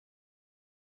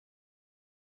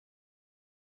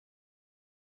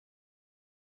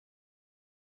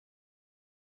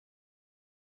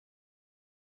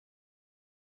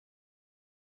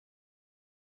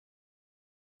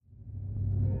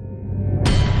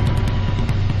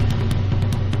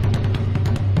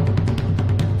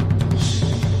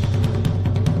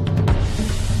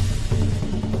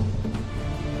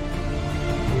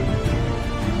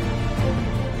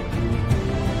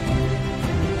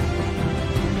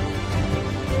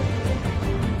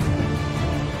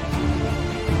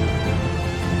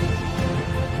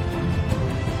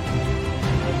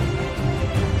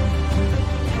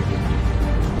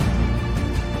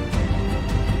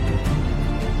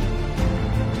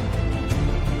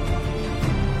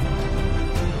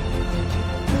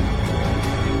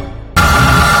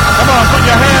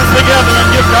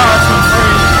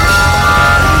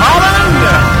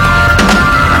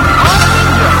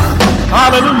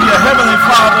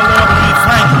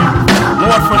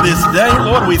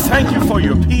Lord, we thank you for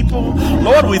your people.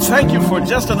 Lord, we thank you for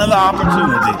just another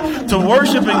opportunity to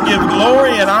worship and give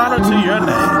glory and honor to your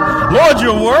name. Lord,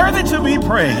 you're worthy to be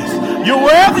praised. You're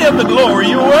worthy of the glory.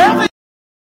 You're worthy.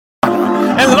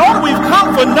 And Lord, we've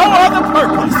come for no other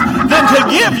purpose than to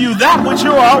give you that which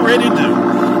you already do.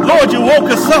 Lord, you woke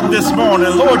us up this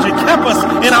morning. Lord, you kept us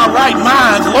in our right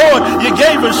minds. Lord, you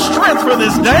gave us strength for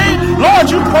this day. Lord,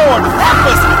 you poured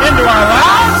purpose into our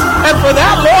lives. And for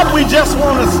that, Lord, we just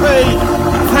want to say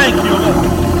thank you, Lord.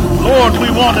 Lord, we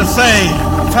want to say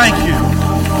thank you.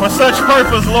 For such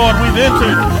purpose, Lord, we've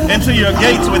entered into your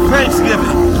gates with thanksgiving.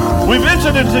 We've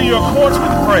entered into your courts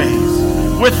with praise.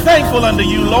 We're thankful unto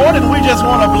you, Lord, and we just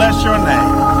want to bless your name.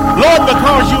 Lord,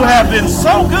 because you have been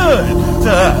so good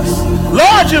to us.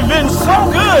 Lord, you've been so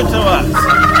good to us.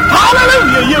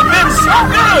 Hallelujah, you've been so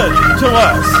good to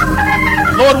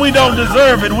us. Lord, we don't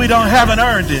deserve it. We haven't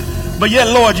earned it. But yet,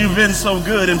 Lord, you've been so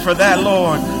good. And for that,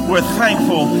 Lord, we're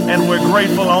thankful and we're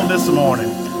grateful on this morning.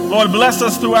 Lord, bless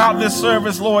us throughout this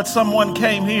service. Lord, someone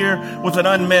came here with an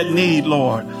unmet need,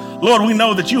 Lord. Lord, we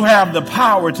know that you have the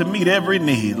power to meet every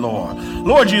need, Lord.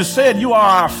 Lord, you said you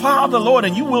are our Father, Lord,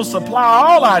 and you will supply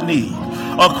all our need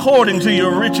according to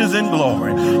your riches and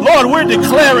glory. Lord, we're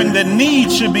declaring that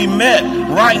needs should be met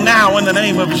right now in the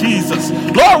name of Jesus.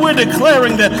 Lord, we're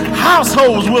declaring that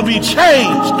households will be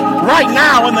changed right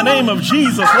now in the name of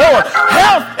Jesus. Lord,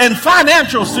 health and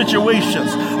financial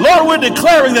situations, Lord, we're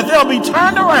declaring that they'll be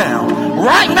turned around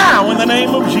right now in the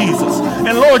name of Jesus.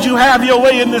 And Lord, you have your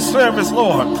way in this service,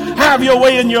 Lord. Have your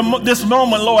way in this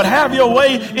moment, Lord. Have your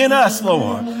way in us,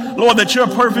 Lord. Lord, that your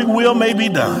perfect will may be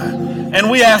done. And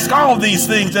we ask all these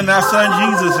things in our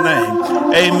son Jesus'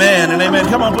 name. Amen and amen.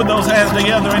 Come on, put those hands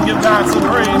together and give God some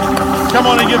praise. Come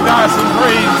on and give God some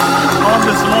praise on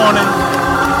this morning.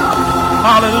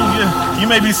 Hallelujah. You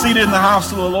may be seated in the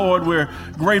house of the Lord. We're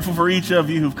grateful for each of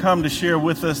you who've come to share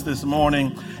with us this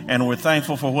morning. And we're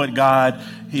thankful for what God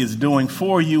is doing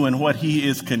for you and what he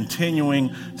is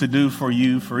continuing to do for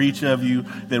you, for each of you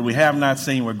that we have not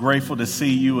seen. We're grateful to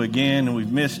see you again, and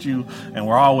we've missed you. And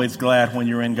we're always glad when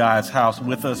you're in God's house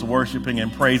with us, worshiping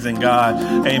and praising God.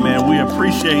 Amen. We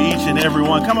appreciate each and every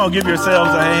one. Come on, give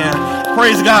yourselves a hand.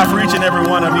 Praise God for each and every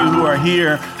one of you who are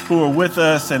here, who are with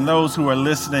us, and those who are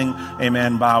listening,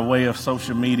 amen, by way of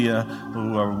social media,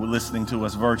 who are listening to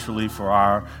us virtually. For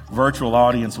our virtual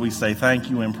audience, we say thank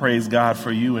you and praise God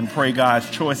for you, and pray God's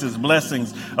choicest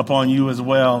blessings upon you as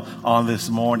well on this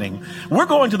morning. We're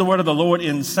going to the word of the Lord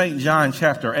in St. John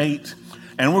chapter 8,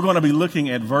 and we're going to be looking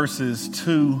at verses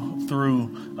 2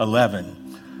 through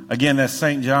 11. Again, that's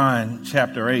St. John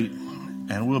chapter 8,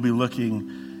 and we'll be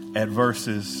looking at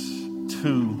verses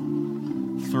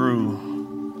 2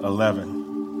 through 11.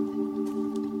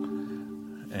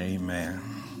 Amen.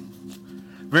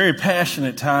 Very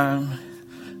passionate time,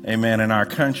 amen, in our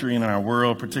country and in our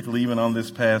world, particularly even on this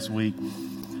past week.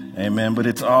 Amen. But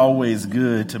it's always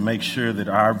good to make sure that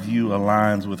our view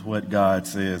aligns with what God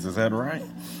says. Is that right?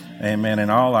 Amen. In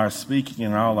all our speaking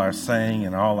and all our saying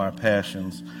and all our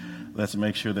passions, let's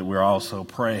make sure that we're also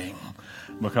praying.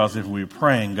 Because if we're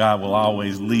praying, God will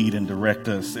always lead and direct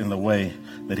us in the way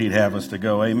that he'd have us to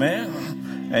go.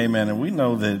 Amen. Amen. And we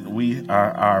know that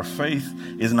our faith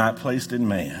is not placed in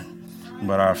man,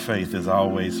 but our faith is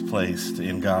always placed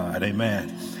in God.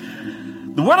 Amen.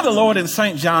 The word of the Lord in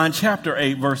St. John chapter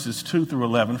 8, verses 2 through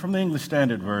 11, from the English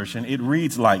Standard Version, it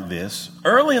reads like this.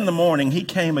 Early in the morning, he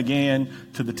came again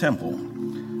to the temple.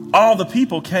 All the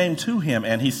people came to him,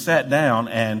 and he sat down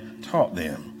and taught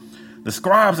them. The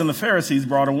scribes and the Pharisees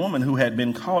brought a woman who had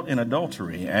been caught in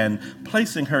adultery, and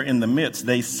placing her in the midst,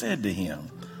 they said to him,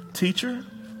 "Teacher,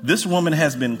 this woman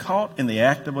has been caught in the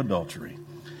act of adultery.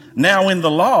 Now in the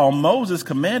law, Moses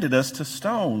commanded us to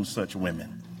stone such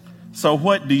women. So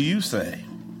what do you say?"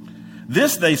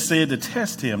 This they said to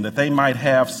test him, that they might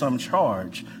have some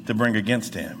charge to bring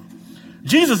against him.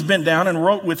 Jesus bent down and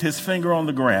wrote with his finger on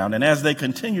the ground, and as they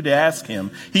continued to ask him,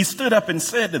 he stood up and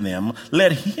said to them,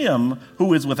 "Let him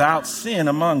who is without sin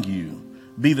among you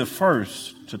be the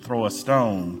first to throw a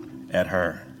stone at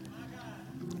her."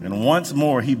 And once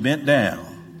more he bent down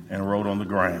and wrote on the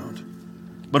ground.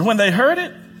 But when they heard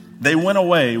it, they went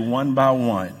away one by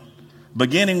one,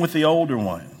 beginning with the older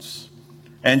ones.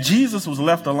 And Jesus was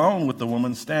left alone with the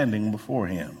woman standing before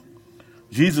him.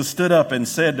 Jesus stood up and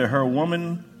said to her,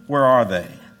 "Woman, where are they?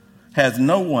 Has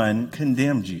no one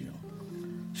condemned you?"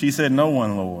 She said, "No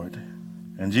one, Lord."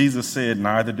 And Jesus said,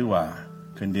 "Neither do I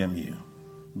condemn you.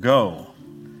 Go,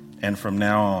 and from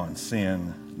now on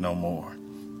sin no more."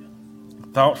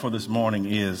 Thought for this morning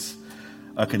is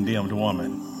a condemned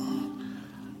woman.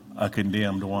 A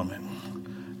condemned woman.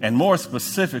 And more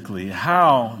specifically,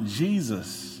 how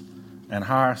Jesus and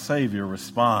how our Savior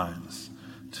responds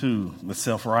to the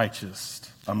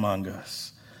self-righteous among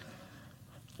us.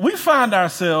 We find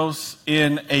ourselves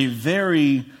in a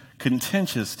very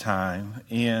contentious time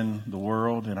in the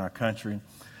world, in our country,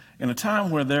 in a time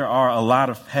where there are a lot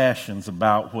of passions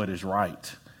about what is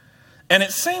right. And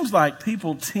it seems like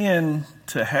people tend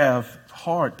to have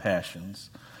hard passions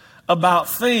about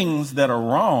things that are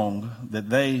wrong that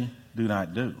they do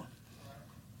not do.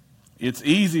 It's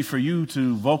easy for you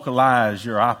to vocalize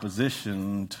your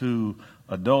opposition to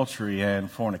adultery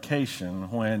and fornication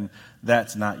when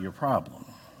that's not your problem.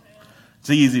 It's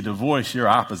easy to voice your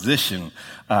opposition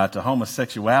to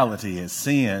homosexuality as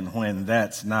sin when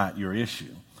that's not your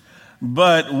issue.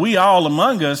 But we all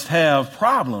among us have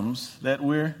problems that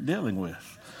we're dealing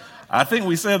with. I think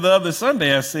we said the other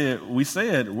Sunday, we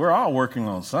said we're all working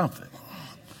on something.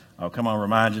 Oh, come on,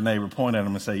 remind your neighbor, point at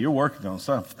him and say, you're working on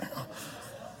something.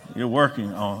 You're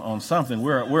working on something.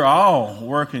 We're all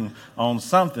working on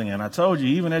something. And I told you,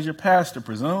 even as your pastor,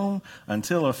 presume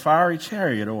until a fiery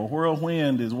chariot or a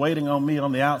whirlwind is waiting on me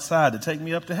on the outside to take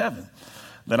me up to heaven,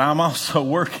 that I'm also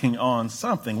working on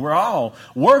something. We're all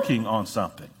working on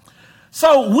something.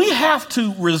 So we have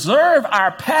to reserve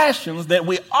our passions that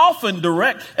we often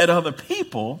direct at other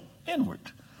people inward.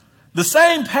 The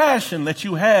same passion that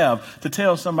you have to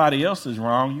tell somebody else is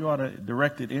wrong, you ought to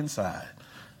direct it inside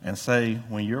and say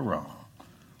when you're wrong,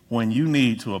 when you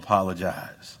need to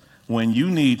apologize, when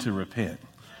you need to repent,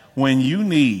 when you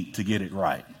need to get it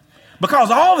right.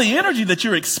 Because all the energy that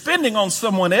you're expending on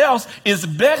someone else is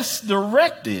best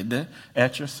directed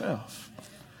at yourself.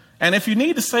 And if you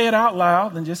need to say it out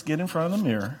loud, then just get in front of the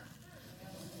mirror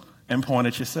and point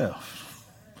at yourself.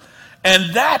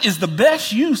 And that is the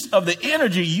best use of the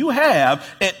energy you have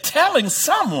at telling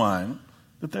someone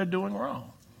that they're doing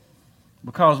wrong.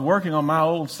 Because working on my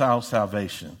own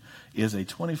salvation is a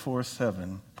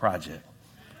 24/7 project,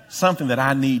 something that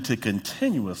I need to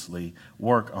continuously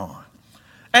work on.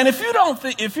 And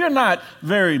if you're not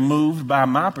very moved by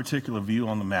my particular view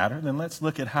on the matter, then let's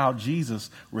look at how Jesus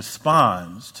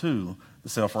responds to the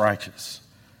self-righteous.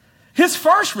 His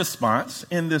first response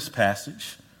in this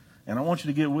passage, and I want you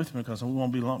to get with me because we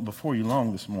won't be long before you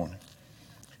long this morning.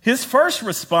 His first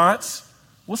response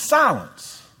was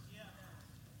silence.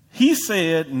 He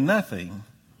said nothing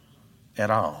at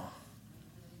all.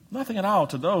 Nothing at all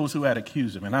to those who had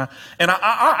accused him. And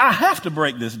I have to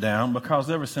break this down because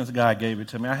ever since God gave it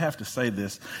to me, I have to say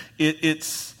this.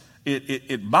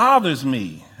 It bothers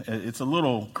me. It's a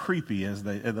little creepy, as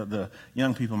the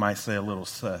young people might say, a little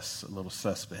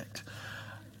suspect,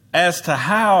 as to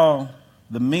how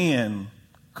the men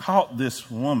caught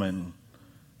this woman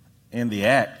in the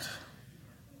act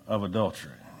of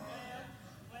adultery.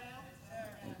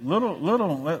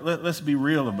 Let's be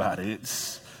real about it.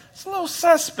 It's a little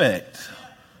suspect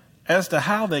as to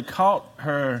how they caught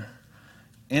her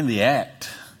in the act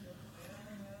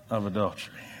of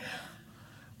adultery.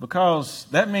 Because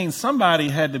that means somebody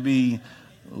had to be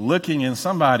looking in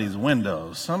somebody's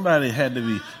windows. Somebody had to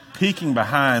be peeking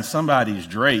behind somebody's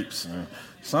drapes.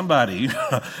 Somebody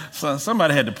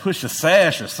had to push a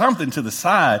sash or something to the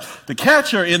side to catch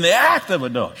her in the act of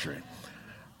adultery.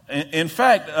 In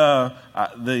fact,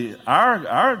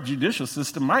 our judicial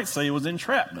system might say it was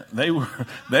entrapment. They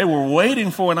were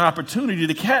waiting for an opportunity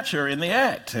to catch her in the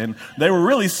act, and they were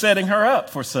really setting her up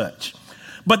for such.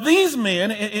 But these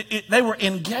men, they were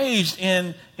engaged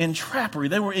in trappery.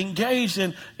 They were engaged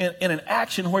in an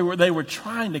action where they were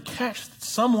trying to catch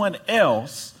someone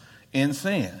else in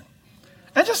sin.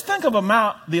 And just think of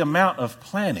the amount of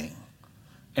planning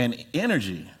and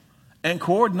energy and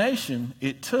coordination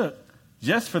it took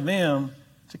just for them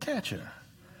to catch her.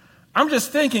 I'm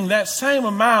just thinking that same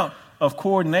amount of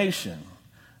coordination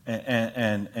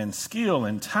and skill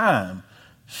and time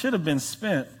should have been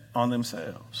spent on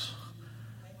themselves.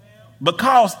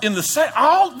 Because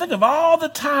think of all the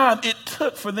time it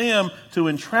took for them to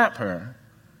entrap her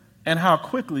and how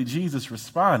quickly Jesus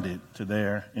responded to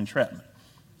their entrapment.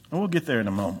 And we'll get there in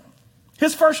a moment.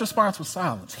 His first response was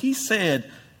silence. He said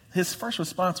his first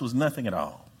response was nothing at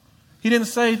all. He didn't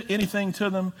say anything to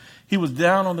them. He was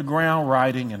down on the ground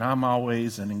writing, and I'm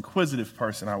always an inquisitive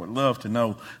person. I would love to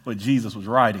know what Jesus was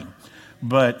writing.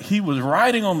 But he was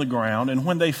writing on the ground, and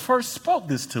when they first spoke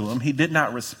this to him, he did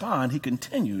not respond. He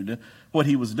continued what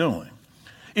he was doing.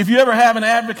 If you ever have an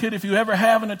advocate, if you ever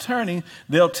have an attorney,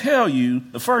 they'll tell you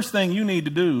the first thing you need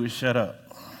to do is shut up.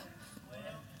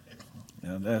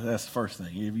 That's the first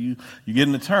thing. If you get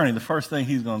an attorney, the first thing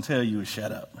he's going to tell you is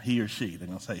shut up. He or she, they're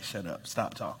going to say, shut up,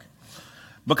 stop talking.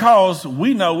 Because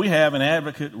we know we have an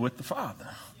advocate with the Father.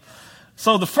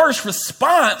 So the first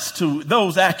response to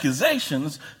those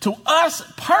accusations, to us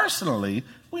personally,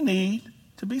 we need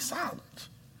to be silent.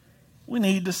 We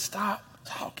need to stop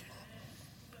talking.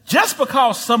 Just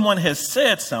because someone has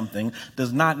said something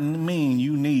does not mean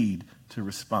you need to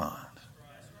respond.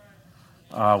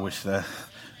 Oh, I wish that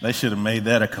they should have made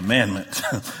that a commandment.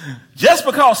 Just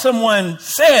because someone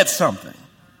said something,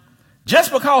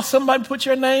 just because somebody put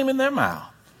your name in their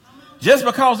mouth, just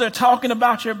because they're talking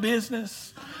about your business,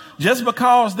 just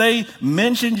because they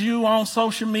mentioned you on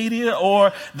social media,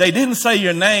 or they didn't say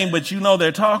your name, but you know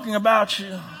they're talking about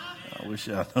you. I wish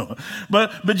I knew.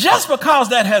 But just because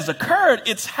that has occurred,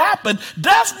 it's happened,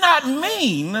 does not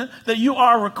mean that you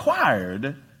are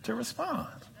required to respond.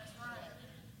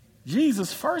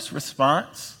 Jesus' first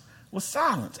response was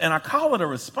silence. And I call it a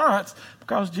response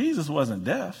because Jesus wasn't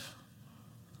deaf.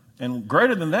 And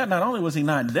greater than that, not only was he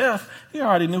not deaf, he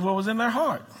already knew what was in their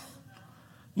heart.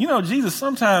 You know, Jesus,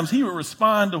 sometimes he would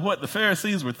respond to what the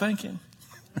Pharisees were thinking.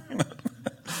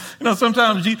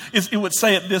 Sometimes it would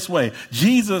say it this way.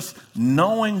 Jesus,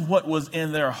 knowing what was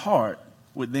in their heart,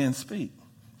 would then speak.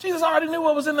 Jesus already knew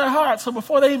what was in their heart. So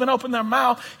before they even opened their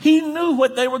mouth, he knew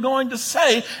what they were going to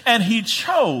say, and he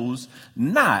chose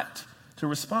not to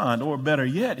respond. Or better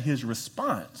yet, his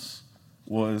response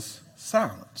was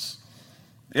silence.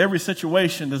 Every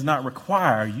situation does not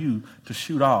require you to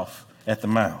shoot off at the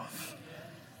mouth.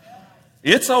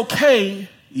 It's okay,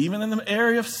 even in the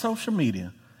area of social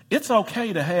media, it's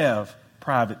okay to have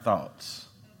private thoughts.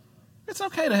 It's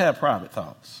okay to have private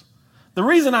thoughts. The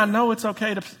reason I know it's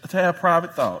okay to have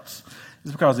private thoughts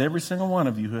is because every single one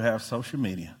of you who have social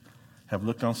media have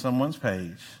looked on someone's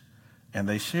page and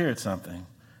they shared something,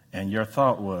 and your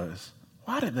thought was,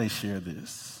 why did they share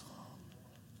this?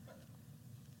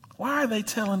 Why are they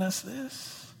telling us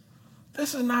this?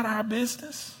 This is not our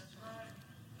business.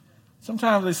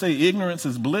 Sometimes they say ignorance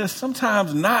is bliss.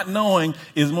 Sometimes not knowing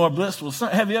is more blissful.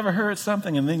 Have you ever heard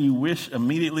something and then you wish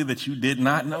immediately that you did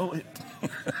not know it?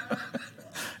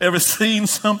 Ever seen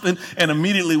something and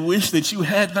immediately wish that you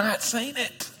had not seen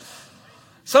it?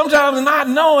 Sometimes not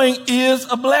knowing is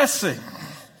a blessing.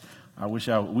 I wish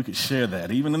we could share that.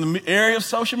 Even in the area of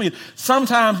social media,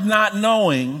 sometimes not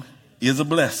knowing is a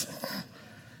blessing.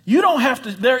 You don't have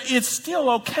to, it's still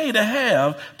okay to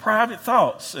have private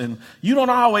thoughts, and you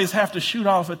don't always have to shoot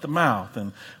off at the mouth.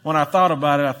 And when I thought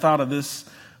about it, I thought of this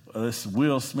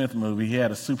Will Smith movie. He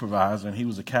had a supervisor, and he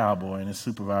was a cowboy, and his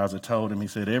supervisor told him, he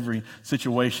said, every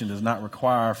situation does not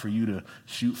require for you to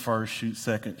shoot first, shoot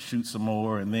second, shoot some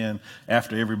more, and then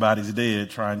after everybody's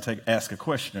dead, try and ask a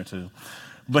question or two.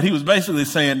 But he was basically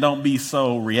saying, don't be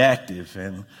so reactive,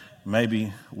 and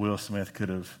maybe Will Smith could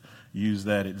have used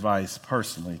that advice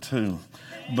personally too.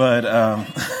 But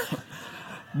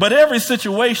every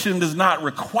situation does not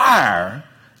require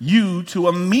you to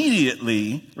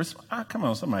immediately respond. Come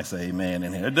on, somebody say amen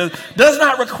in here. It does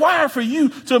not require for you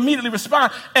to immediately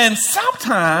respond. And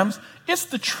sometimes it's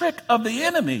the trick of the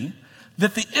enemy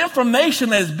that the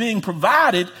information that is being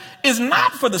provided is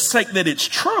not for the sake that it's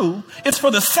true. It's for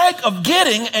the sake of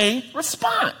getting a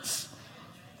response.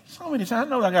 So many times, I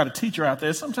know I got a teacher out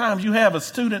there. Sometimes you have a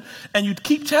student and you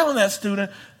keep telling that student,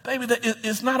 baby, that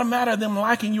it's not a matter of them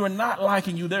liking you or not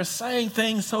liking you. They're saying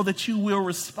things so that you will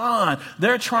respond.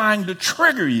 They're trying to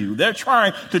trigger you. They're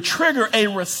trying to trigger a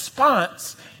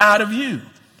response out of you.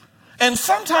 And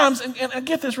sometimes, and I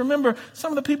get this, remember,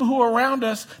 some of the people who are around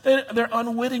us, they're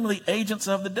unwittingly agents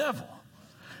of the devil.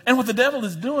 And what the devil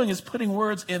is doing is putting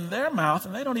words in their mouth,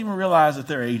 and they don't even realize that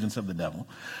they're agents of the devil.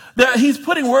 He's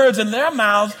putting words in their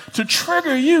mouths to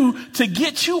trigger you, to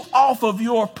get you off of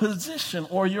your position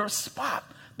or your spot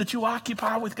that you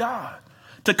occupy with God,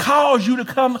 to cause you to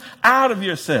come out of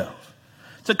yourself,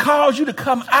 to cause you to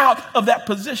come out of that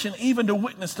position, even to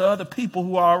witness to other people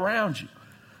who are around you.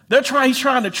 He's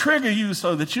trying to trigger you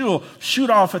so that you'll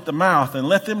shoot off at the mouth and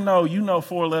let them know you know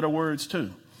 4-letter words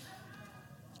too.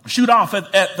 Shoot off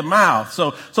at the mouth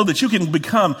so that you can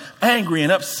become angry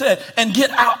and upset and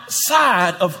get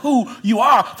outside of who you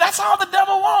are. That's all the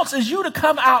devil wants, is you to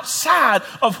come outside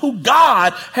of who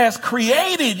God has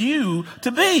created you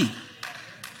to be.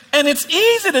 And it's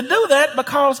easy to do that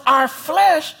because our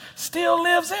flesh still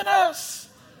lives in us.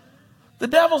 The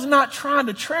devil's not trying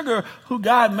to trigger who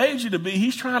God made you to be.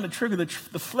 He's trying to trigger the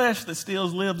flesh that still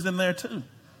lives in there too.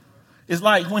 It's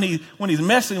like when he's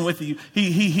messing with you,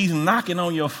 he's knocking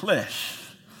on your flesh,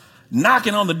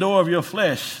 knocking on the door of your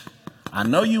flesh. I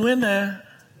know you in there.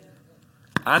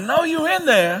 I know you in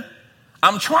there.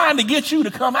 I'm trying to get you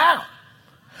to come out.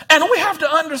 And we have to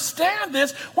understand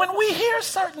this when we hear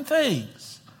certain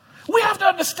things. We have to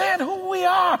understand who we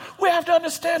are. We have to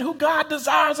understand who God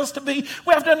desires us to be.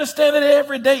 We have to understand that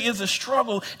every day is a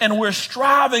struggle, and we're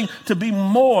striving to be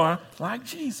more like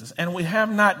Jesus. And we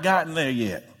have not gotten there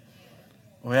yet.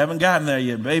 We haven't gotten there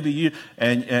yet, baby.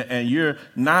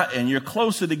 You're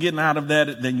closer to getting out of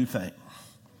that than you think.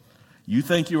 You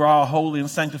think you're all holy and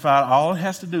sanctified. All it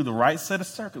has to do, the right set of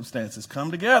circumstances come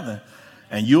together,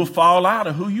 and you'll fall out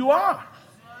of who you are.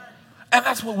 And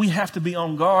that's what we have to be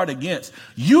on guard against.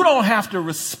 You don't have to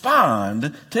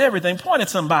respond to everything. Point at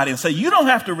somebody and say, you don't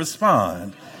have to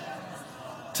respond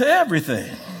to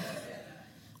everything.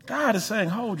 God is saying,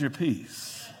 hold your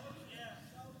peace.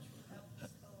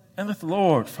 And let the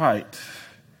Lord fight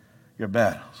your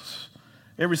battles.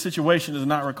 Every situation does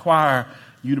not require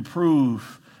you to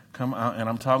prove, come out, and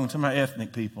I'm talking to my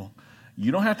ethnic people,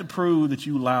 you don't have to prove that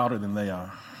you're louder than they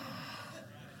are.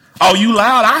 Oh, you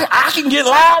loud? I can get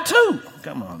loud too.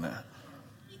 Come on now.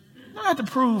 You don't have to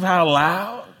prove how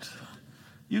loud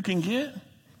you can get.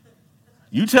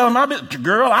 You telling my business,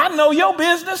 girl, I know your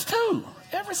business too.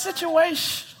 Every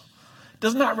situation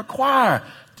does not require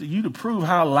you to prove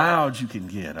how loud you can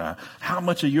get, how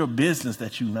much of your business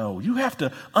that you know. You have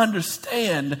to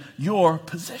understand your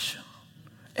position.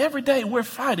 Every day we're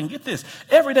fighting. Get this.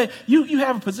 Every day you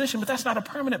have a position, but that's not a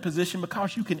permanent position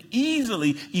because you can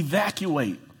easily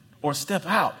evacuate or step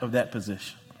out of that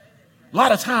position. A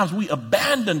lot of times we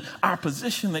abandon our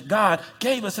position that God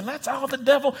gave us, and that's all the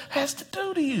devil has to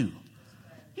do to you.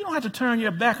 You don't have to turn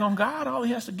your back on God. All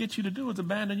he has to get you to do is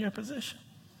abandon your position.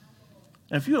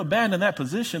 And if you abandon that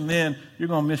position, then you're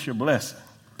going to miss your blessing.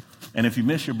 And if you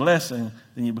miss your blessing,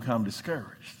 then you become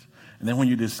discouraged. And then when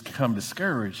you become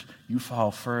discouraged, you fall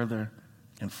further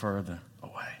and further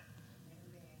away.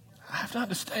 I have to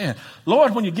understand.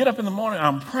 Lord, when you get up in the morning,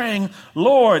 I'm praying,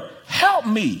 Lord, help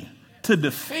me to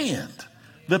defend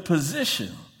the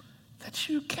position that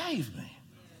you gave me.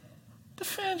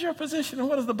 Defend your position. And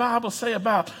what does the Bible say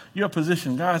about your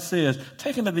position? God says,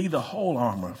 take unto thee the whole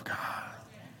armor of God,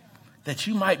 that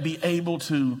you might be able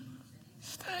to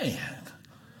stand.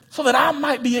 So that I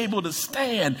might be able to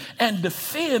stand and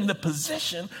defend the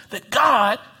position that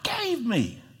God gave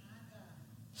me.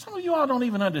 Some of you all don't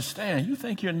even understand. You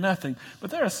think you're nothing,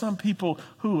 but there are some people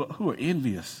who are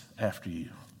envious after you.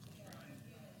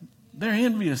 They're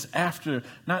envious after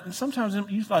not. Sometimes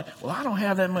you're like, well, I don't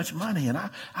have that much money, and I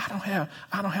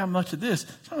don't have much of this.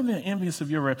 Some of them are envious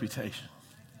of your reputation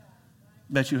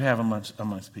that you have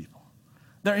amongst people.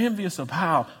 They're envious of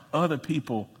how other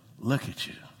people look at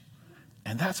you,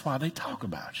 and that's why they talk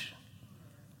about you.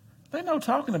 They know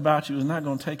talking about you is not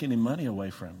going to take any money away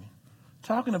from you.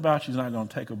 Talking about you is not going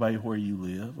to take away where you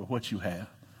live or what you have.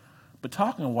 But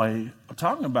talking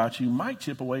about you might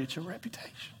chip away at your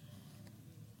reputation.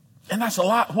 And that's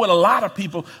what a lot of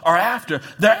people are after.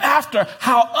 They're after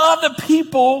how other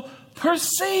people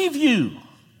perceive you.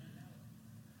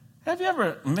 Have you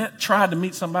ever tried to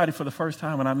meet somebody for the first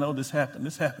time? And I know this happened.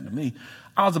 This happened to me.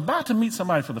 I was about to meet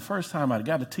somebody for the first time. I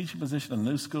got a teaching position in a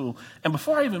new school. And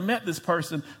before I even met this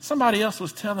person, somebody else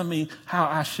was telling me how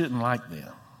I shouldn't like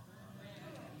them.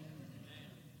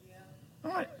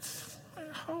 I'm like,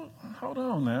 hold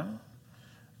on now.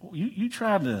 You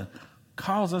tried to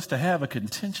cause us to have a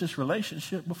contentious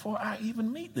relationship before I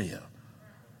even meet them.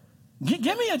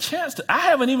 Give me a chance I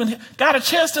haven't even got a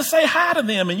chance to say hi to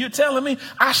them, and you're telling me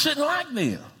I shouldn't like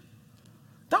them.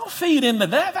 Don't feed into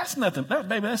that. That's nothing but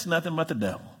the devil. It's nothing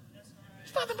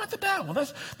but the devil.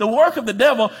 That's the work of the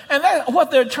devil. And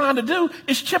what they're trying to do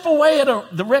is chip away at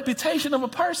the reputation of a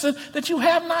person that you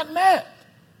have not met.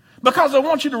 Because I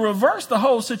want you to reverse the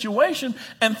whole situation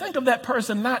and think of that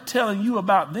person not telling you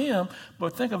about them,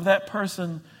 but think of that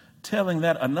person telling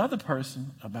that another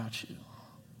person about you.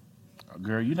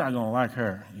 Girl, you're not going to like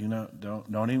her.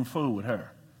 Don't even fool with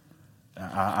her.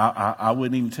 I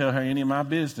wouldn't even tell her any of my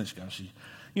business because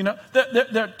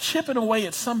they're chipping away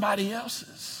at somebody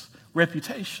else's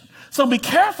reputation. So be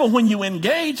careful when you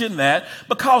engage in that,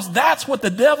 because that's what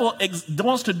the devil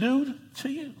wants to do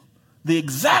to you. The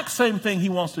exact same thing he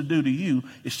wants to do to you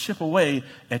is chip away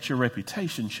at your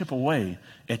reputation, chip away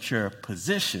at your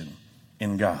position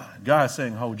in God. God's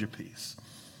saying, hold your peace.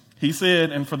 He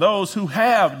said, and for those who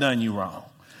have done you wrong,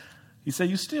 he said,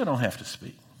 you still don't have to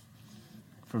speak.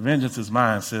 For vengeance is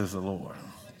mine, says the Lord.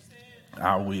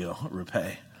 I will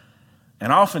repay.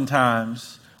 And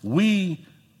oftentimes we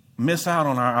miss out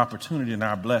on our opportunity and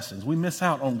our blessings. We miss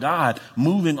out on God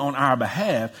moving on our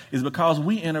behalf is because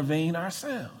we intervene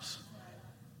ourselves.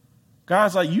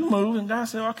 God's like, you move, and God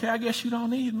said, okay, I guess you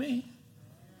don't need me.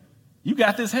 You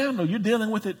got this handled. You're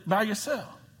dealing with it by yourself.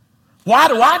 Why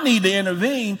do I need to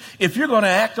intervene if you're going to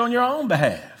act on your own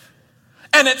behalf?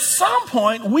 And at some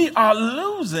point, we are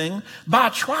losing by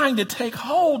trying to take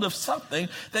hold of something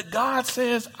that God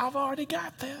says, I've already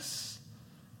got this.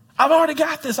 I've already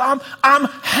got this. I'm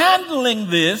handling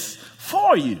this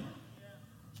for you.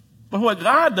 But what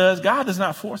God does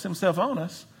not force himself on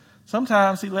us.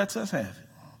 Sometimes he lets us have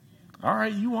it. All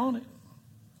right, you want it.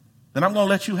 Then I'm going to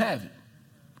let you have it.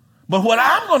 But what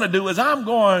I'm going to do is I'm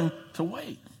going to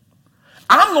wait.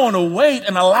 I'm going to wait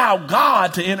and allow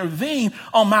God to intervene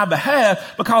on my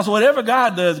behalf, because whatever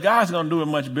God does, God's going to do it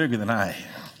much bigger than I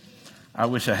am. I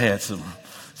wish I had some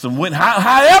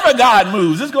however God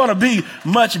moves, it's going to be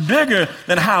much bigger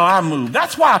than how I move.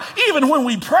 That's why even when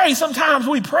we pray, sometimes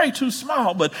we pray too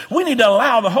small, but we need to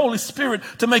allow the Holy Spirit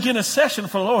to make intercession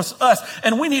for us.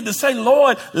 And we need to say,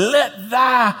 Lord, let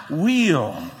thy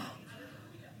will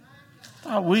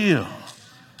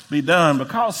be done,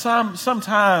 because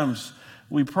sometimes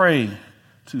we pray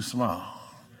too small.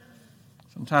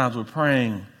 Sometimes we're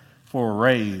praying for a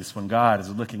raise when God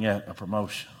is looking at a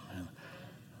promotion.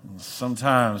 And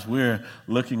sometimes we're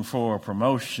looking for a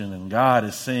promotion and God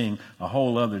is seeing a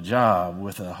whole other job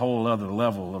with a whole other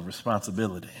level of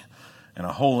responsibility and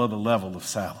a whole other level of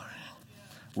salary.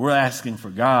 We're asking for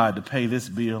God to pay this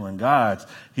bill, and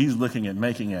he's looking at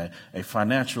making a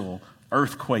financial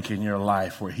earthquake in your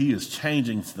life where he is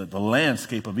changing the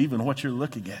landscape of even what you're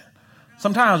looking at.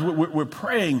 Sometimes we're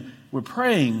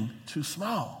praying too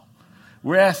small.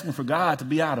 We're asking for God to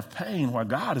be out of pain while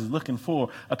God is looking for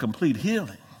a complete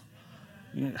healing.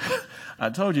 I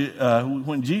told you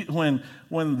when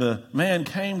the man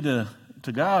came to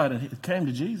God and he came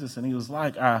to Jesus and he was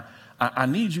like, I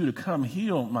need you to come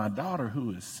heal my daughter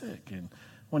who is sick. And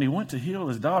when he went to heal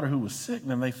his daughter who was sick,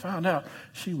 then they found out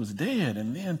she was dead.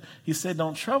 And then he said,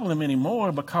 don't trouble him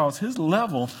anymore, because his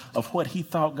level of what he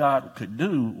thought God could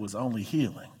do was only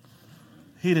healing.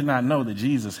 He did not know that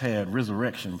Jesus had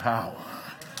resurrection power.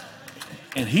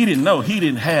 And he didn't know he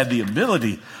didn't have the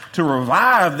ability to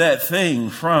revive that thing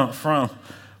from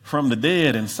the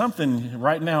dead. And something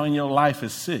right now in your life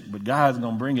is sick, but God's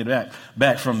going to bring it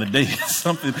back from the dead.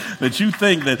 Something that you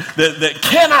think that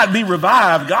cannot be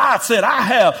revived. God said, I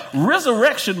have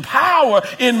resurrection power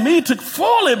in me to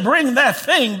fully bring that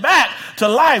thing back to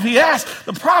life. He asked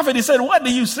the prophet, he said, what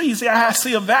do you see? He said, I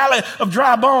see a valley of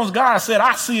dry bones. God said,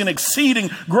 I see an exceeding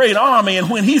great army. And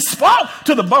when he spoke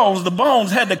to the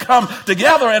bones had to come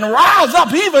together and rise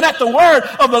up even at the word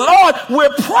of the Lord.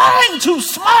 We're praying too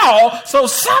small, so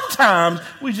sometimes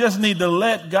we just need to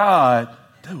let God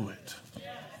do it.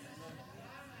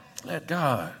 Let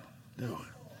God do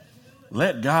it.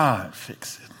 Let God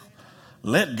fix it.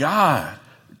 Let God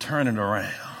turn it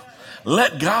around.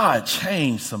 Let God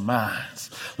change some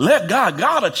minds. Let God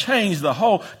will change the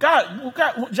whole. God,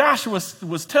 Joshua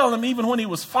was telling him even when he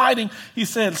was fighting, he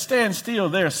said, stand still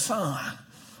there, son,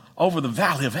 over the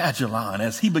valley of Ajalon,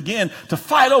 as he began to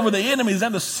fight over the enemies,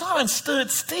 and the sun stood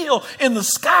still in the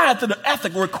sky at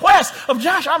the request of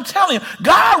Joshua. I'm telling you,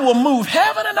 God will move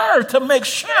heaven and earth to make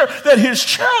sure that his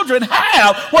children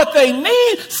have what they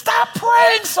need. Stop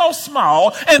praying so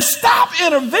small and stop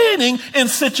intervening in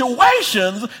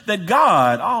situations that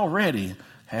God already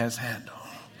has handled.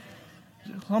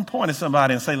 I'm pointing at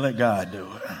somebody and say, let God do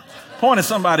it. Point at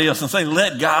somebody else and say,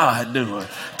 let God do it.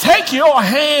 Take your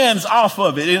hands off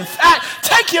of it. In fact,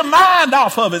 take your mind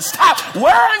off of it. Stop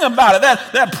worrying about it.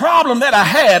 That problem that I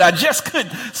had, I just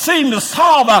couldn't seem to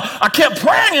solve. I kept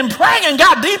praying and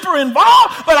got deeper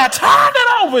involved, but I turned it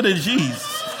over to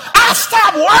Jesus. I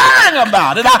stopped worrying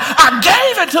about it. I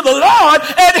gave it to the Lord,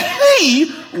 and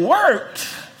he worked.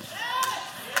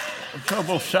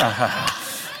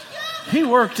 He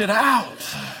worked it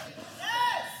out.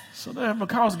 So that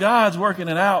because God's working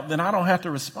it out, then I don't have to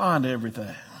respond to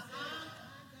everything.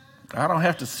 I don't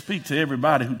have to speak to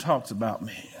everybody who talks about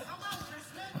me.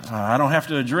 I don't have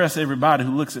to address everybody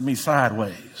who looks at me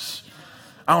sideways.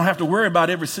 I don't have to worry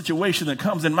about every situation that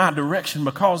comes in my direction,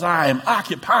 because I am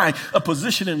occupying a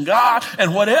position in God,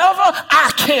 and whatever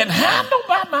I can't handle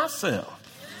by myself,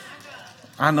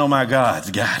 I know my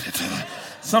God's got it.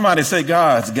 Somebody say,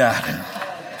 God's got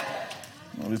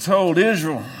it. We told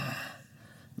Israel,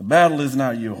 the battle is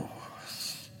not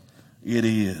yours. It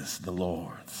is the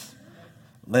Lord's.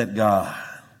 Let God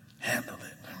handle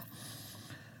it.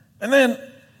 And then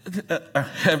I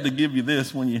have to give you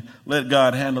this. When you let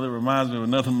God handle it, it reminds me of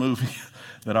another movie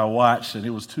that I watched. And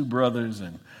it was two brothers,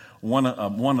 and one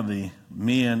of the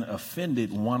men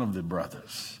offended one of the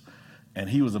brothers. And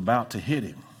he was about to hit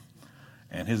him.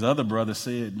 And his other brother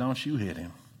said, don't you hit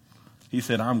him. He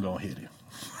said, I'm going to hit him.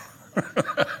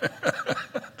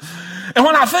 And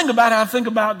when I think about it, I think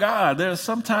about God. There's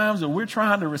some times that we're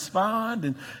trying to respond,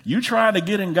 and you trying to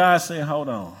get in God saying, hold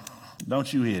on.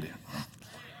 Don't you hit it.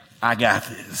 I got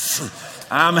this.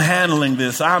 I'm handling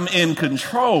this. I'm in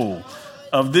control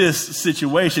of this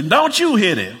situation. Don't you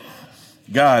hit it.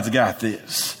 God's got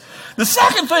this. The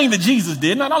second thing that Jesus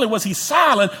did, not only was he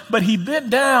silent, but he bent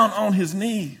down on his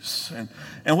knees.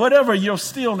 And whatever your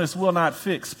stillness will not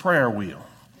fix, prayer will.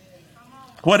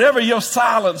 Whatever your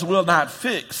silence will not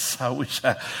fix, I wish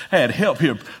I had help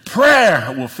here,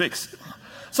 prayer will fix it.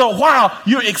 So while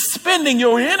you're expending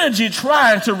your energy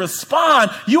trying to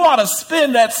respond, you ought to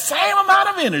spend that same amount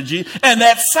of energy and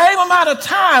that same amount of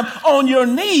time on your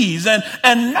knees and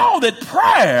know that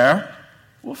prayer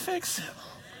will fix it.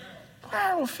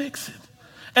 Prayer will fix it.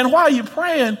 And while you're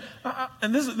praying,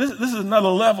 and this is another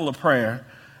level of prayer,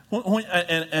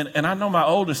 and I know my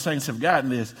older saints have gotten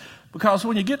this, because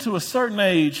when you get to a certain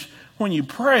age, when you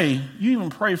pray, you even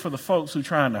pray for the folks who are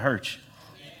trying to hurt you.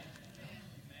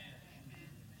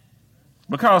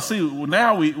 Because see,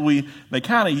 now they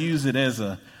kind of use it as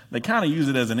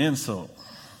an insult,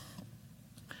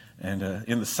 and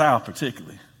in the South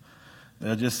particularly,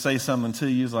 they'll just say something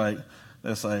to you. It's like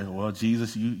they'll say, "Well,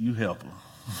 Jesus, you help them.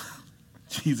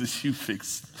 Jesus, you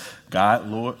fix God,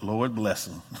 Lord bless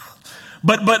them."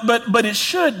 But it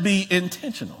should be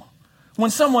intentional. When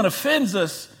someone offends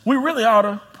us, we really ought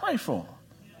to pray for them.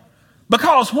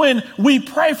 Because when we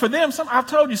pray for them, I've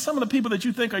told you, some of the people that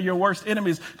you think are your worst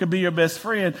enemies could be your best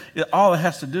friend. All it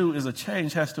has to do is a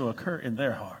change has to occur in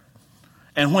their heart.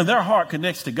 And when their heart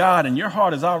connects to God and your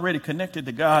heart is already connected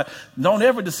to God, don't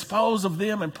ever dispose of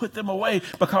them and put them away,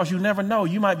 because you never know.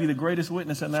 You might be the greatest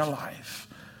witness in their life.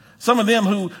 Some of them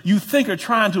who you think are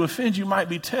trying to offend you might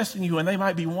be testing you, and they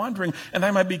might be wondering, and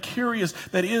they might be curious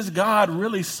that is God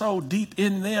really so deep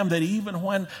in them that even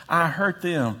when I hurt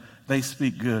them, they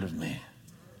speak good of me.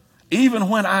 Even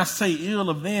when I say ill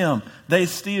of them, they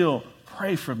still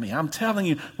pray for me. I'm telling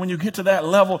you, when you get to that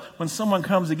level, when someone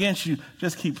comes against you,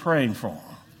 just keep praying for them.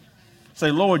 Say,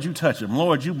 Lord, you touch them.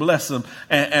 Lord, you bless them.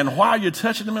 And while you're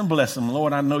touching them and blessing them,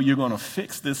 Lord, I know you're going to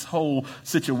fix this whole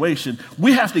situation.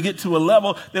 We have to get to a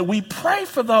level that we pray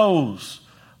for those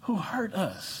who hurt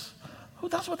us.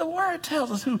 That's what the word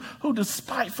tells us, who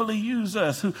despitefully use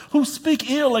us, who speak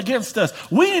ill against us.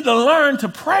 We need to learn to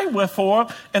pray for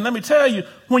them. And let me tell you,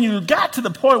 when you got to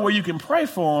the point where you can pray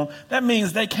for them, that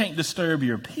means they can't disturb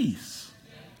your peace.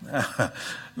 When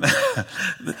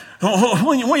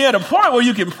you're at a point where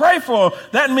you can pray for them,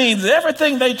 that means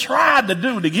everything they tried to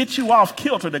do to get you off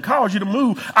kilter, to cause you to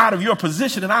move out of your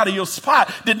position and out of your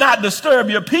spot, did not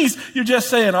disturb your peace. You're just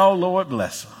saying, oh, Lord,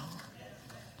 bless them.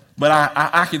 But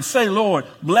I can say, Lord,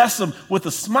 bless them with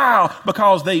a smile,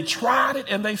 because they tried it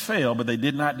and they failed, but they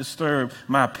did not disturb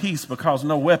my peace, because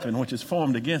no weapon which is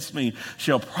formed against me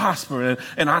shall prosper.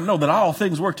 And I know that all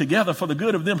things work together for the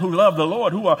good of them who love the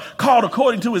Lord, who are called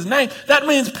according to his name. That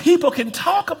means people can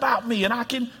talk about me and I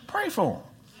can pray for them.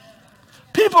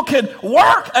 People can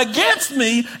work against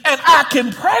me and I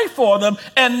can pray for them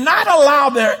and not allow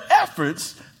their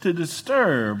efforts to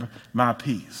disturb my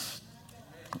peace.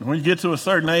 When you get to a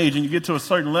certain age and you get to a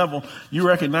certain level, you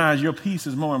recognize your peace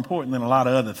is more important than a lot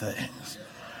of other things.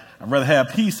 I'd rather have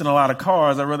peace in a lot of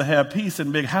cars. I'd rather have peace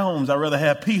in big homes. I'd rather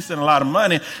have peace in a lot of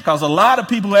money, because a lot of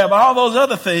people who have all those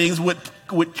other things would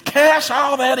cash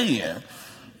all that in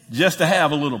just to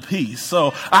have a little peace.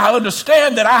 So I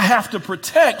understand that I have to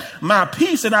protect my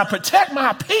peace, and I protect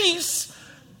my peace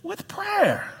with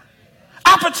prayer.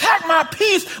 I protect my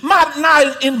peace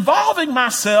not involving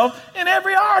myself in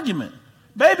every argument.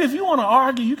 Baby, if you want to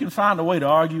argue, you can find a way to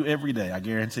argue every day. I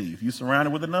guarantee you. If you're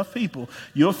surrounded with enough people,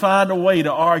 you'll find a way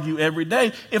to argue every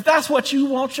day, if that's what you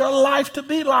want your life to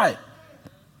be like.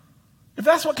 If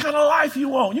that's what kind of life you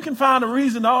want, you can find a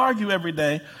reason to argue every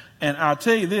day. And I'll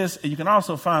tell you this, you can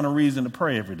also find a reason to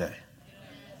pray every day.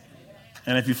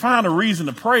 And if you find a reason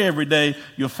to pray every day,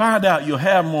 you'll find out you'll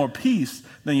have more peace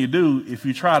than you do if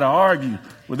you try to argue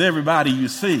with everybody you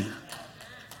see.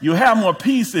 You'll have more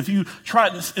peace if you try,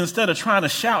 instead of trying to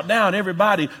shout down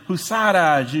everybody who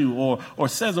side-eyes you or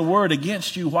says a word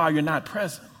against you while you're not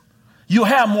present. You'll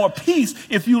have more peace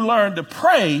if you learn to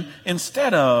pray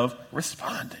instead of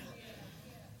responding.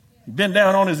 He bent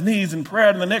down on his knees in prayer,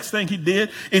 and the next thing he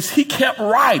did is he kept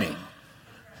writing.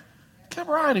 Kept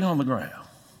writing on the ground.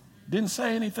 Didn't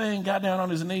say anything, got down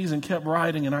on his knees and kept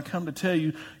writing. And I come to tell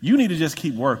you, you need to just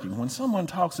keep working. When someone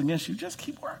talks against you, just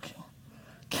keep working.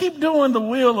 Keep doing the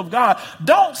will of God.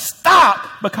 Don't stop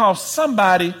because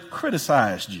somebody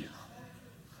criticized you.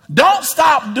 Don't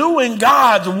stop doing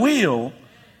God's will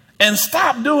and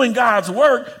stop doing God's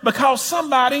work because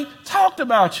somebody talked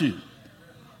about you.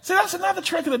 See, that's another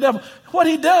trick of the devil. What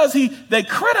he does, they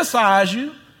criticize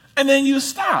you and then you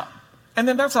stop. And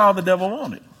then that's all the devil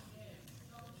wanted.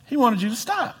 He wanted you to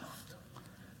stop.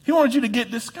 He wanted you to get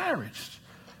discouraged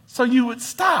so you would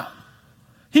stop.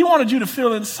 He wanted you to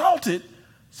feel insulted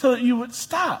so that you would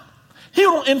stop.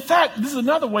 In fact, this is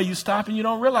another way you stop and you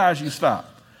don't realize you stop.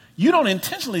 You don't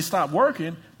intentionally stop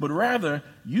working, but rather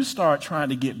you start trying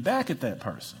to get back at that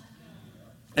person.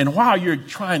 And while you're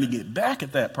trying to get back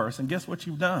at that person, guess what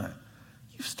you've done?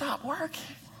 You stopped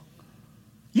working.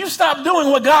 You stopped doing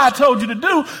what God told you to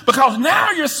do because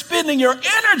now you're spending your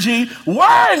energy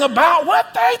worrying about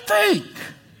what they think.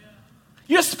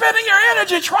 You're spending your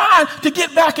energy trying to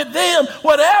get back at them.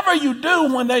 Whatever you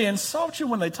do when they insult you,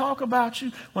 when they talk about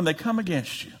you, when they come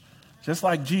against you. Just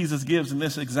like Jesus gives in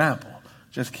this example.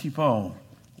 Just keep on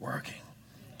working.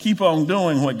 Keep on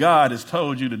doing what God has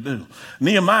told you to do.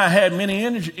 Nehemiah had many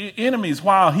enemies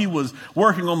while he was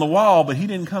working on the wall, but he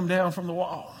didn't come down from the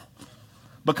wall.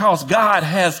 Because God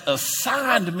has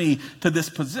assigned me to this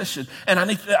position. And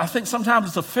I think sometimes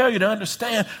it's a failure to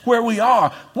understand where we are.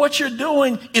 What you're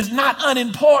doing is not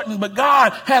unimportant, but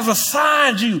God has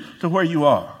assigned you to where you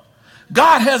are.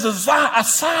 God has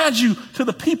assigned you to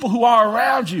the people who are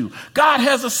around you. God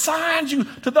has assigned you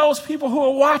to those people who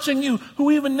are watching you,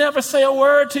 who even never say a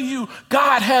word to you.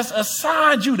 God has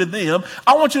assigned you to them.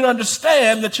 I want you to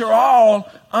understand that you're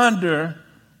all under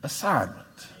assignment.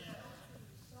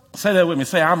 Say that with me.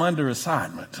 Say, I'm under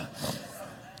assignment.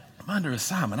 I'm under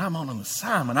assignment. I'm on an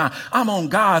assignment. I'm on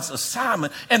God's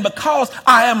assignment. And because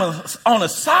I am on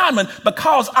assignment,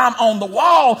 because I'm on the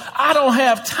wall, I don't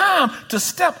have time to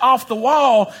step off the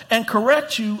wall and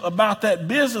correct you about that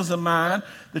business of mine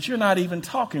that you're not even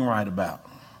talking right about.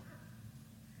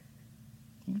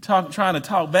 You're trying to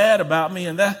talk bad about me,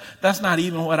 and that's not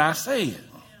even what I said.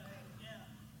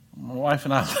 My wife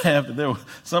and I laughed that there was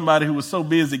somebody who was so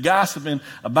busy gossiping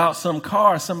about some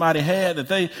car somebody had that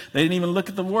they didn't even look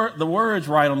at the words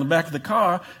right on the back of the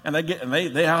car, and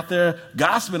they out there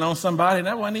gossiping on somebody, and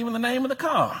that wasn't even the name of the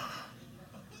car.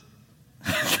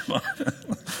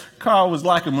 Car was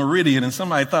like a Meridian, and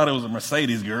somebody thought it was a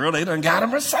Mercedes. Girl, they done got a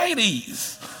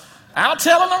Mercedes. Out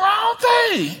telling the wrong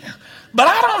thing. But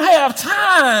I don't have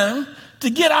time to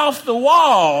get off the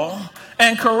wall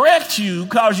and correct you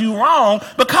because you're wrong,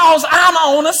 because I'm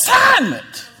on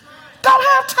assignment. Don't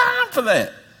have time for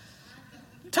that.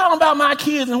 You're talking about my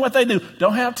kids and what they do.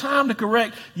 Don't have time to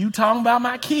correct you talking about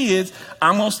my kids.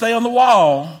 I'm going to stay on the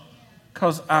wall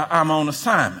because I'm on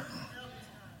assignment.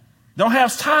 Don't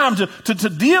have time to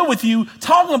deal with you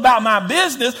talking about my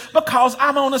business because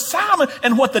I'm on assignment.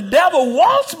 And what the devil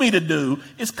wants me to do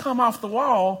is come off the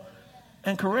wall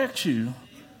and correct you,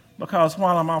 because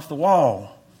while I'm off the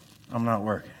wall, I'm not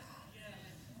working.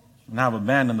 And I've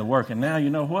abandoned the work. And now you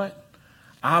know what?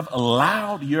 I've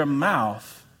allowed your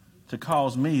mouth to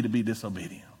cause me to be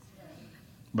disobedient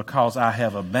because I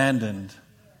have abandoned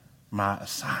my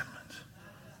assignment.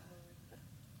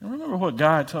 And remember what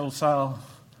God told Saul?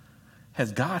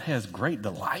 God has great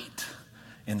delight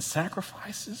in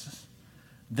sacrifices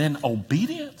than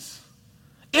obedience.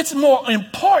 It's more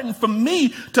important for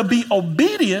me to be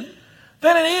obedient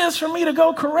than it is for me to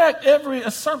go correct every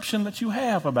assumption that you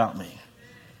have about me.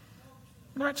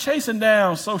 I'm not chasing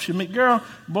down social media. Girl,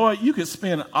 boy, you could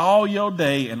spend all your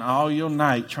day and all your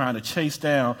night trying to chase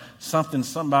down something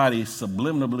somebody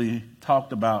subliminally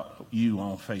talked about you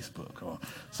on Facebook or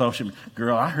social media.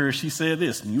 Girl, I heard she said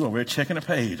this, and you over there checking the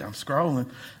page. I'm scrolling.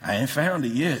 I ain't found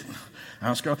it yet.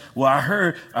 I'm scrolling. Well, I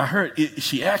heard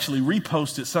she actually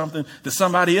reposted something that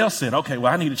somebody else said. Okay,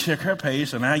 well, I need to check her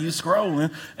page. So now you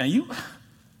scrolling, and you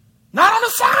not on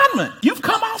assignment. You've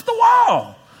come off the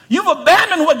wall. You've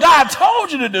abandoned what God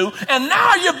told you to do, and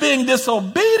now you're being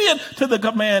disobedient to the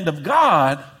command of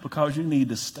God because you need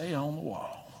to stay on the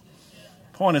wall.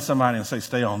 Point at somebody and say,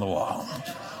 stay on the wall.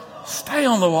 Stay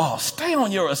on the wall. Stay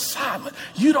on your assignment.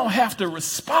 You don't have to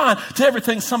respond to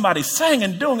everything somebody's saying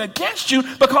and doing against you,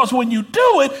 because when you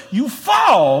do it, you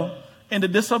fall into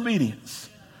disobedience.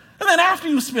 And then after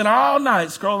you spend all night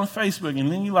scrolling Facebook, and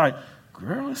then you're like,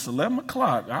 girl, it's 11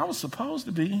 o'clock. I was supposed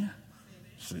to be.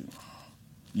 See,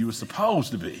 you were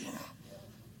supposed to be.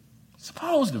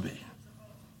 Supposed to be.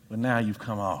 But now you've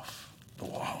come off the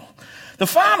wall. The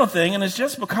final thing, and it's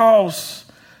just because,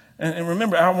 and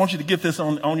remember, I want you to get this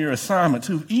on your assignment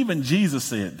too. Even Jesus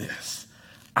said this: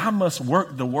 I must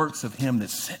work the works of him that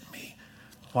sent me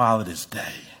while it is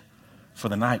day. For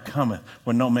the night cometh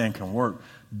when no man can work.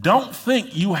 Don't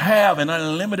think you have an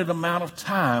unlimited amount of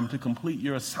time to complete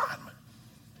your assignment.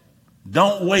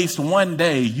 Don't waste one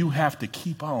day. You have to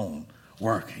keep on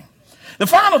working. The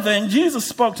final thing, Jesus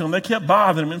spoke to him. They kept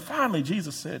bothering him. And finally,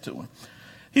 Jesus said to him,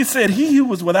 he said, he who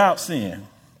was without sin,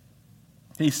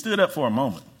 he stood up for a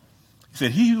moment. He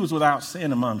said, he who was without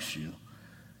sin amongst you,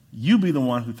 you be the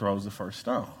one who throws the first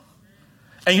stone.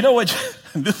 And you know what?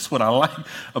 This is what I like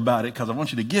about it, because I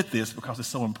want you to get this, because it's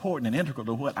so important and integral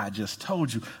to what I just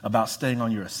told you about staying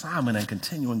on your assignment and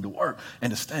continuing to work and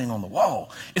to staying on the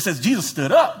wall. It says Jesus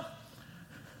stood up,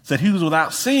 said he was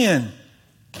without sin,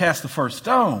 cast the first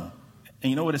stone. And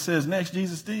you know what it says next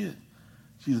Jesus did?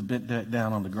 Jesus bent back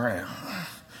down on the ground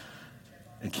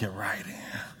and kept writing.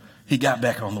 He got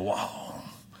back on the wall.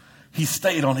 He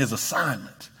stayed on his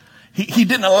assignment. He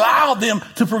didn't allow them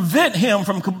to prevent him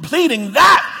from completing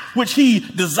that which he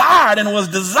desired and was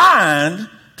designed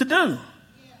to do.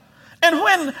 And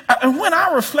when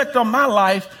I reflect on my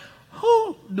life,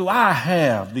 who do I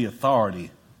have the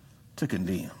authority to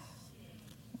condemn?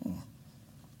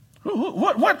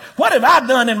 What have I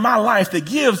done in my life that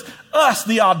gives us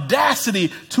the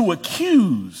audacity to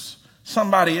accuse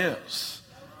somebody else?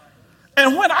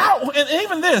 And when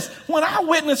I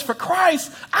witness for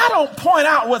Christ, I don't point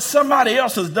out what somebody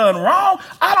else has done wrong.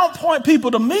 I don't point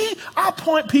people to me. I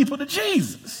point people to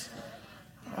Jesus.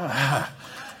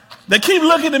 They keep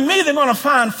looking at me. They're going to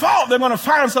find fault. They're going to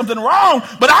find something wrong.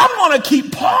 But I'm going to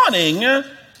keep pointing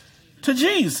to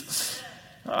Jesus.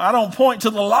 I don't point to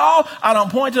the law. I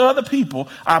don't point to other people.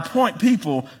 I point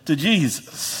people to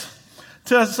Jesus.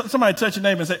 Tell somebody, touch your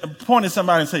neighbor and say, point at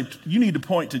somebody and say, you need to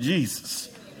point to Jesus.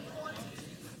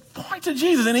 Point to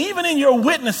Jesus. And even in your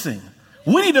witnessing,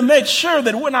 we need to make sure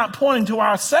that we're not pointing to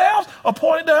ourselves or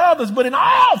pointing to others, but in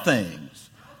all things,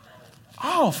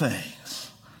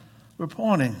 we're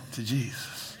pointing to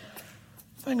Jesus.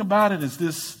 The thing about it is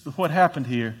this, what happened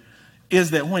here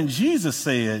is that when Jesus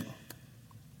said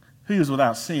he was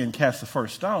without sin, cast the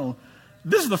first stone,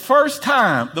 this is the first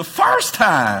time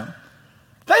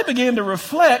they began to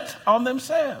reflect on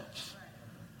themselves.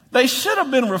 They should have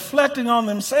been reflecting on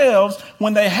themselves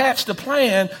when they hatched a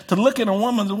plan to look in a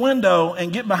woman's window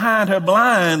and get behind her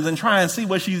blinds and try and see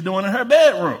what she's doing in her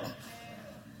bedroom.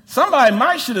 Somebody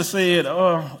might should have said,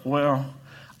 oh, well,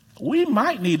 we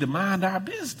might need to mind our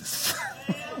business.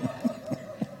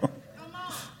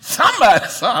 Somebody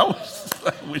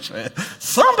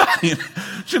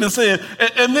should have said,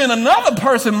 and then another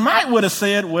person would have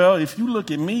said, well, if you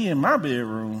look at me in my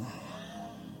bedroom,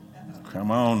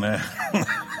 come on now.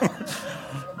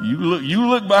 You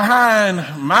look behind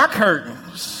my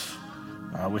curtains.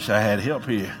 I wish I had help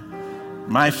here.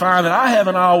 Might find that I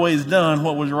haven't always done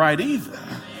what was right either.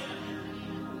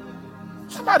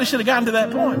 Somebody should have gotten to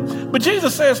that point. But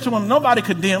Jesus says to him, nobody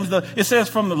condemns. It says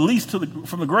from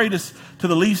the greatest to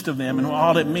the least of them. And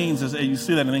all that means is, you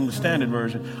see that in the English Standard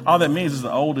Version, all that means is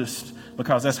the oldest,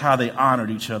 because that's how they honored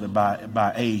each other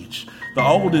by age. The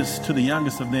oldest to the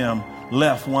youngest of them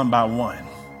left one by one,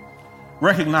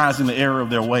 recognizing the error of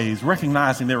their ways,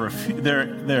 recognizing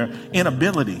their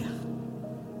inability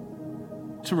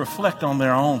to reflect on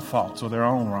their own faults or their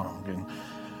own wrong. And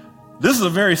this is a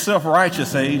very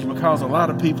self-righteous age, because a lot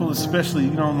of people, especially,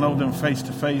 you don't know them face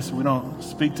to face. We don't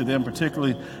speak to them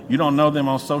particularly. You don't know them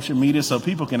on social media, so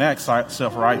people can act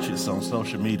self-righteous on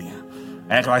social media,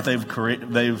 act like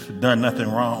they've done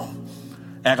nothing wrong,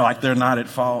 act like they're not at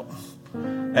fault,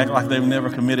 act like they've never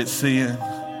committed sin,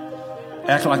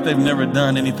 act like they've never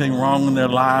done anything wrong in their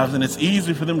lives, and it's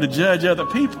easy for them to judge other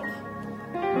people.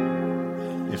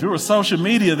 If it were social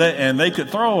media and they could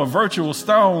throw a virtual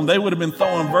stone, they would have been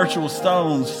throwing virtual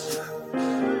stones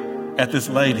at this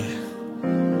lady.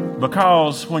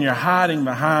 Because when you're hiding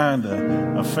behind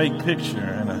a fake picture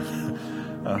and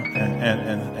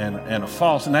a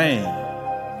false name,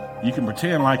 you can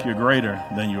pretend like you're greater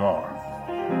than you are.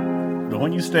 But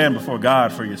when you stand before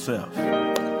God for yourself,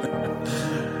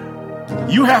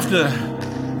 you have to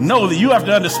know that you have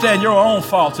to understand your own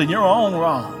faults and your own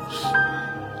wrongs.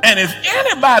 And if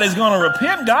anybody's going to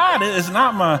repent, God, it's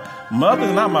not my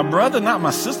mother, not my brother, not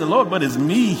my sister, Lord, but it's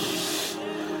me.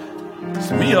 It's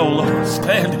me, oh Lord,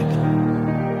 standing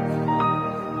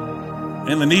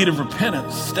in the need of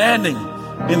repentance, standing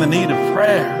in the need of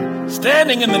prayer,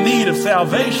 standing in the need of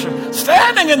salvation,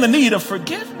 standing in the need of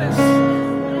forgiveness.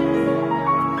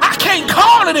 I can't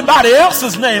call anybody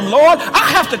else's name, Lord. I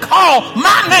have to call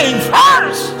my name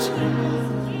first.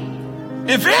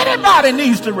 If anybody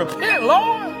needs to repent,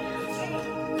 Lord,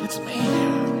 it's me.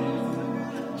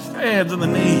 Stands in the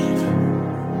need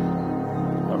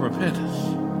of repentance.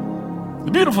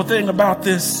 The beautiful thing about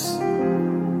this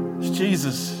is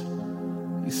Jesus,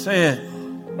 he said,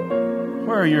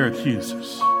 where are your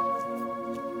accusers?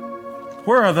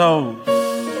 Where are those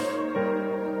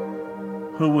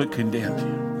who would condemn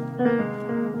you?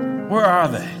 Where are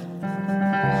they?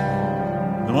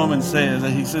 The woman says,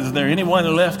 he says, is there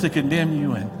anyone left to condemn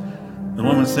you? And the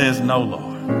woman says, no, Lord.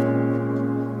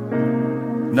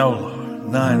 No, Lord,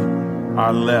 none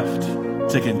are left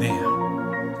to condemn.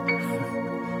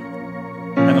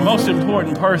 And the most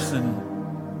important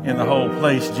person in the whole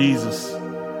place, Jesus,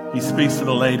 he speaks to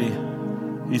the lady.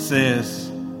 He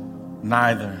says,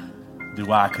 neither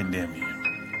do I condemn you.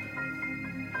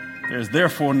 There's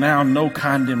therefore now no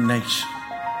condemnation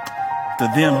to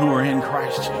them who are in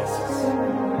Christ Jesus.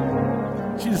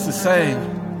 Jesus is saying,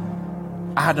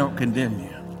 I don't condemn you.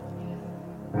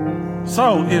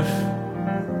 So if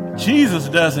Jesus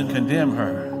doesn't condemn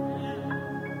her,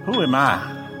 who am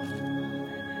I?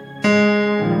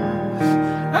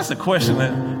 That's a question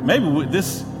that maybe we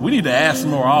need to ask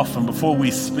more often before we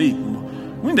speak.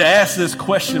 We need to ask this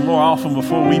question more often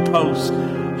before we post.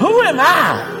 Who am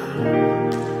I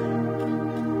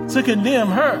to condemn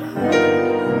her?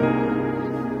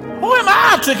 Who am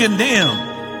I to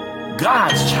condemn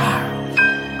God's child?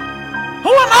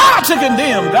 Who am I to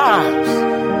condemn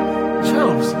God's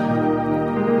chosen?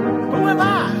 Who am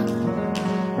I?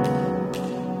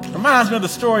 Reminds me of the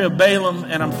story of Balaam,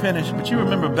 and I'm finished, but you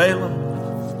remember Balaam?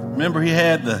 Remember he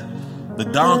had the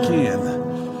donkey, and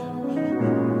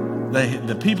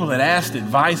the people that asked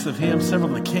advice of him,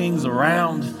 several of the kings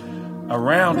around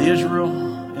Israel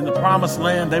in the promised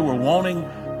land, they were wanting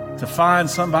to find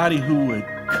somebody who would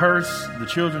curse the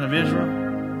children of Israel.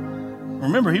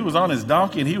 Remember, he was on his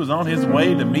donkey and he was on his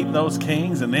way to meet those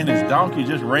kings, and then his donkey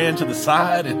just ran to the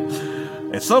side and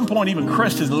at some point even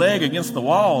crushed his leg against the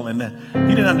wall, and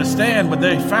he didn't understand, but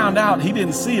they found out, he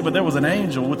didn't see it, but there was an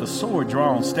angel with a sword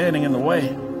drawn standing in the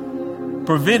way,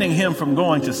 preventing him from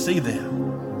going to see them.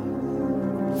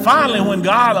 Finally, when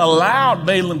God allowed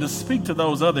Balaam to speak to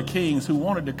those other kings who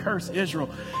wanted to curse Israel,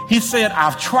 he said,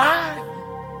 I've tried.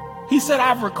 He said,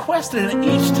 I've requested, and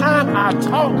each time I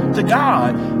talk to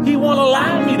God, he won't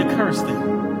allow me to curse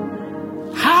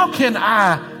them. How can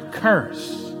I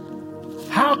curse?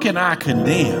 How can I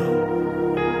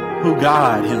condemn who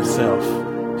God himself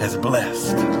has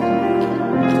blessed?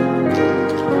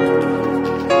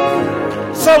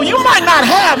 So you might not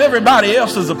have everybody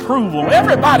else's approval.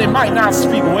 Everybody might not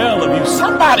speak well of you.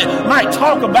 Somebody might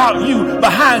talk about you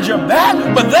behind your back,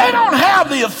 but they don't have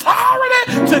the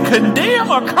authority to condemn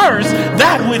or curse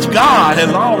that which God has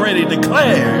already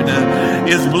declared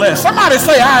is blessed. Somebody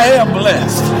say, I am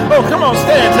blessed. Oh, come on,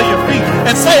 stand to your feet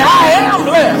and say, I am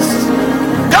blessed.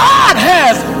 God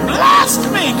has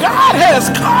blessed me. God has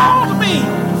called me.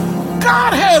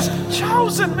 God has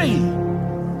chosen me.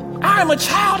 I am a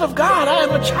child of God. I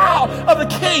am a child of the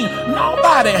King.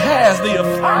 Nobody has the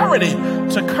authority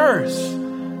to curse.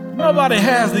 Nobody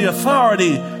has the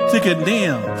authority to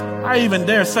condemn. I even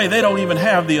dare say they don't even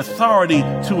have the authority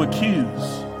to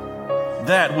accuse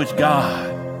that which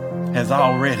God has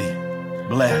already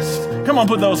blessed. Come on,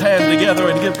 put those hands together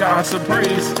and give God some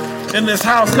praise in this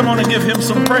house. Come on and give him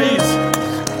some praise.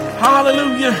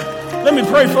 Hallelujah. Let me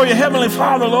pray for you. Heavenly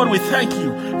Father, Lord, we thank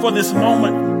you for this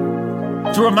moment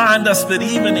to remind us that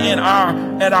even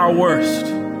at our worst,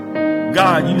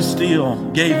 God, you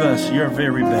still gave us your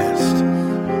very best.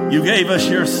 You gave us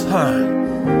your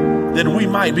Son that we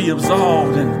might be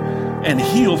absolved and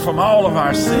healed from all of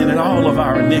our sin and all of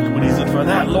our iniquities. And for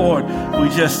that, Lord, we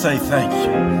just say thank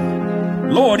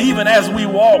you. Lord, even as we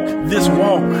walk this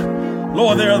walk,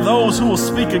 Lord, there are those who will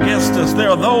speak against us. There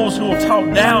are those who will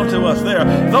talk down to us. There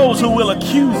are those who will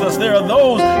accuse us. There are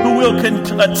those who will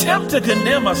attempt to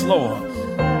condemn us, Lord.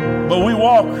 But we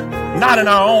walk not in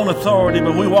our own authority,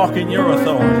 but we walk in your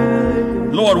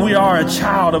authority. Lord, we are a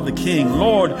child of the King.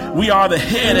 Lord, we are the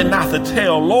head and not the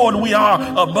tail. Lord, we are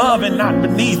above and not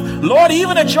beneath. Lord,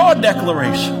 even at your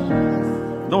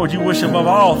declaration, Lord, you wish above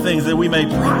all things that we may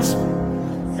prosper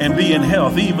and be in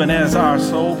health, even as our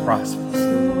soul prospers.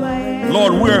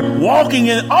 Lord, we're walking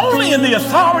only in the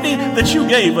authority that you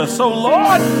gave us. So,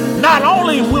 Lord, not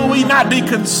only will we not be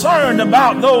concerned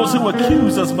about those who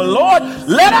accuse us, but, Lord,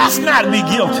 let us not be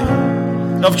guilty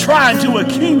of trying to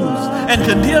accuse and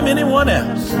condemn anyone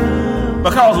else.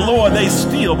 Because, Lord, they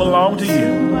still belong to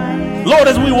you. Lord,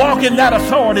 as we walk in that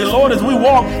authority, Lord, as we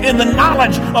walk in the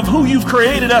knowledge of who you've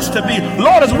created us to be,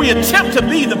 Lord, as we attempt to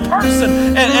be the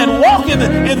person and walk in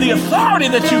the authority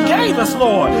that you gave us,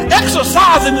 Lord,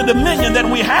 exercising the dominion that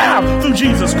we have through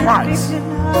Jesus Christ.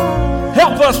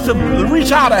 Help us to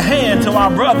reach out a hand to our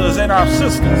brothers and our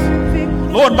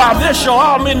sisters. Lord, by this shall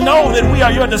all men know that we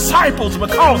are your disciples,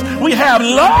 because we have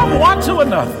love one to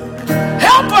another.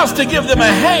 Help us to give them a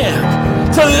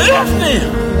hand, to lift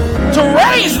them, to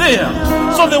raise them,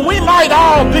 so that we might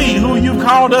all be who you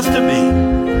called us to be.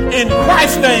 In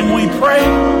Christ's name we pray.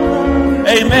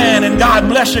 Amen. And God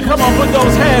bless you. Come on, put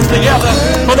those hands together.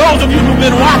 For those of you who've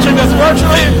been watching us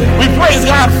virtually, we praise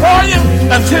God for you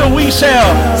until we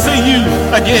shall see you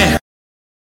again.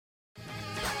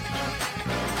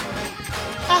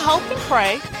 hope and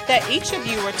pray that each of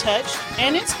you were touched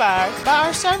and inspired by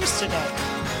our service today.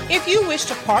 If you wish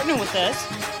to partner with us,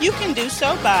 you can do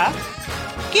so by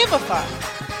Giveify.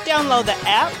 Download the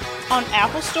app on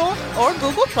Apple Store or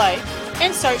Google Play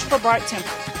and search for Bright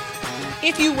Temple.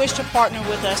 If you wish to partner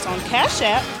with us on Cash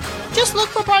App, just look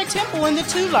for Bright Temple in the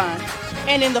 2 line,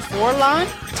 and in the 4 line,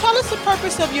 tell us the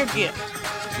purpose of your gift.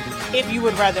 If you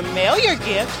would rather mail your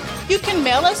gift, you can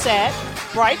mail us at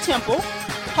Bright Temple,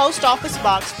 Post Office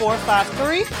Box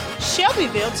 453,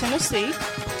 Shelbyville, Tennessee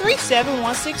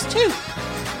 37162.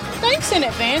 Thanks in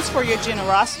advance for your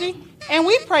generosity, and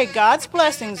we pray God's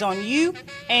blessings on you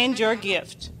and your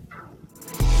gift.